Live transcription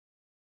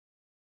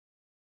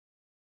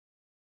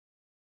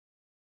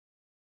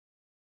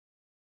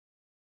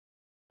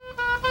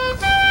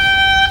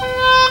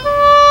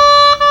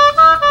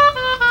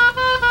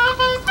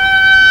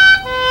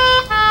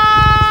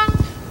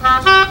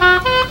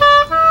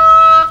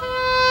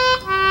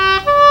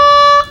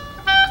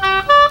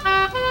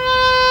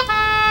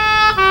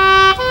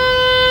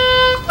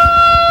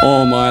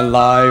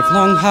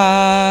lifelong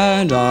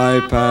had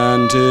I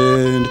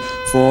panted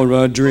for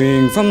a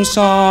drink from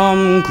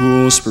some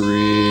cool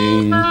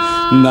spring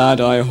that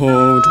I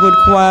hoped would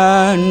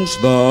quench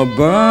the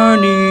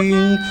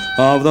burning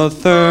of the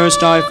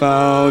thirst I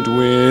felt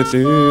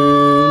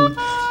within.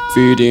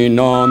 Feeding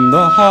on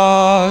the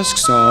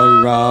husks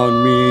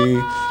around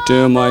me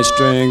till my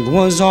strength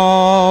was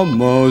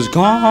almost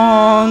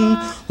gone.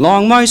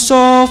 Longed my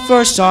soul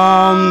for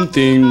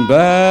something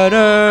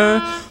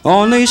better,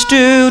 only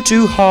still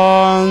to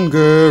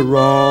hunger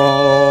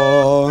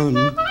on.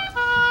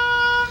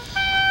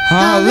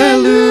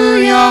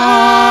 Hallelujah,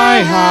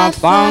 I have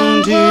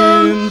found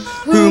him,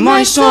 whom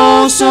my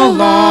soul so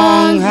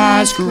long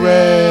has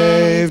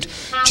craved.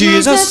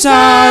 Jesus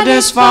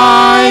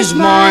satisfies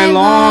my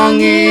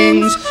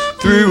longings,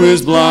 through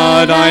his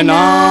blood I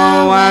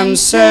now am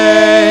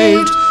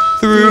saved.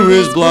 Through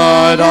his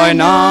blood I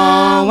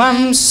now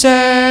am saved.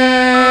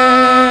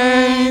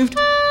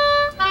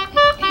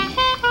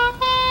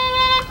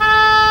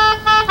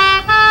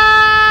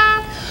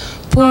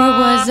 Poor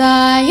was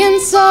I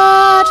and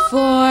sought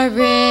for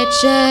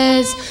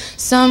riches,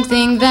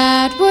 something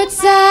that would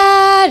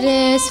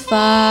satisfy.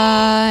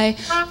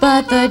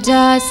 But the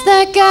dust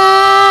that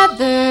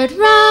gathered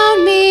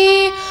round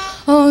me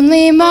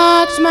only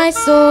mocked my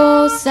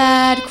soul's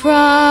sad cry.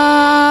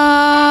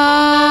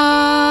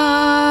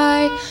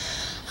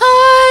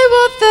 I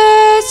will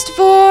thirst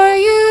for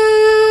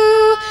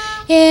you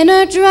in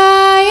a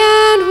dry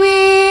and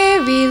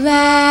weary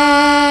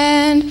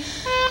land.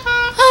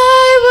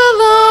 I will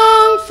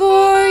long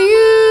for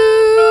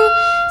you,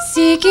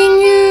 seeking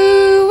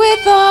you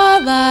with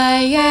all I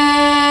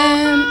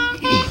am.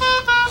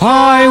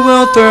 I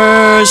will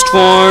thirst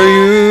for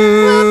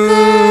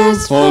you,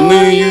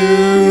 only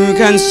you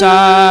can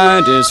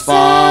satisfy.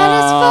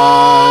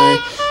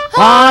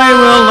 I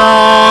will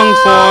long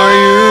for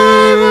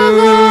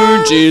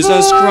you,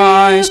 Jesus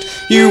Christ,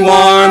 you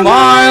are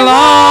my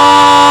life.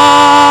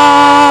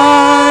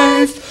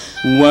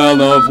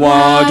 Well of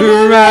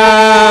water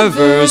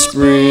ever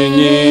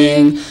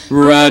springing,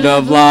 bread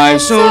of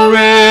life so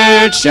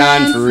rich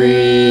and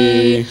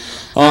free.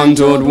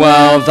 Untold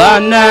wealth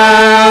that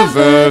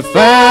never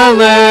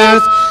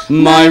faileth,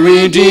 my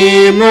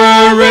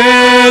Redeemer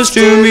is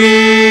to me.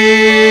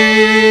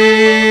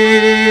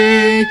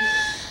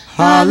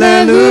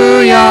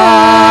 Hallelujah,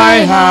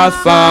 I have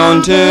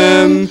found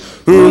him,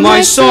 whom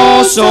my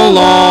soul so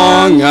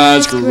long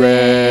has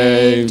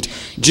craved.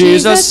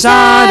 Jesus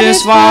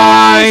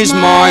satisfies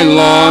my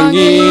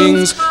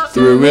longings,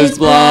 through his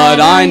blood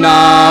I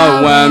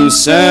now am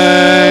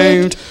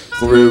saved.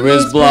 Through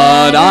his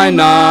blood I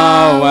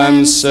now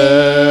am saved.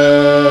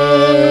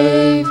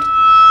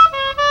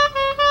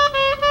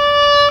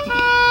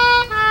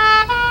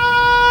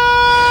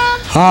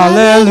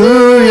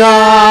 Hallelujah,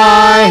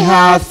 I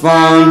have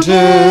found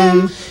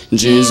him.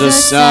 Jesus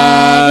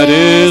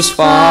satisfies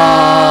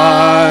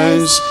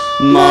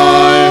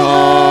my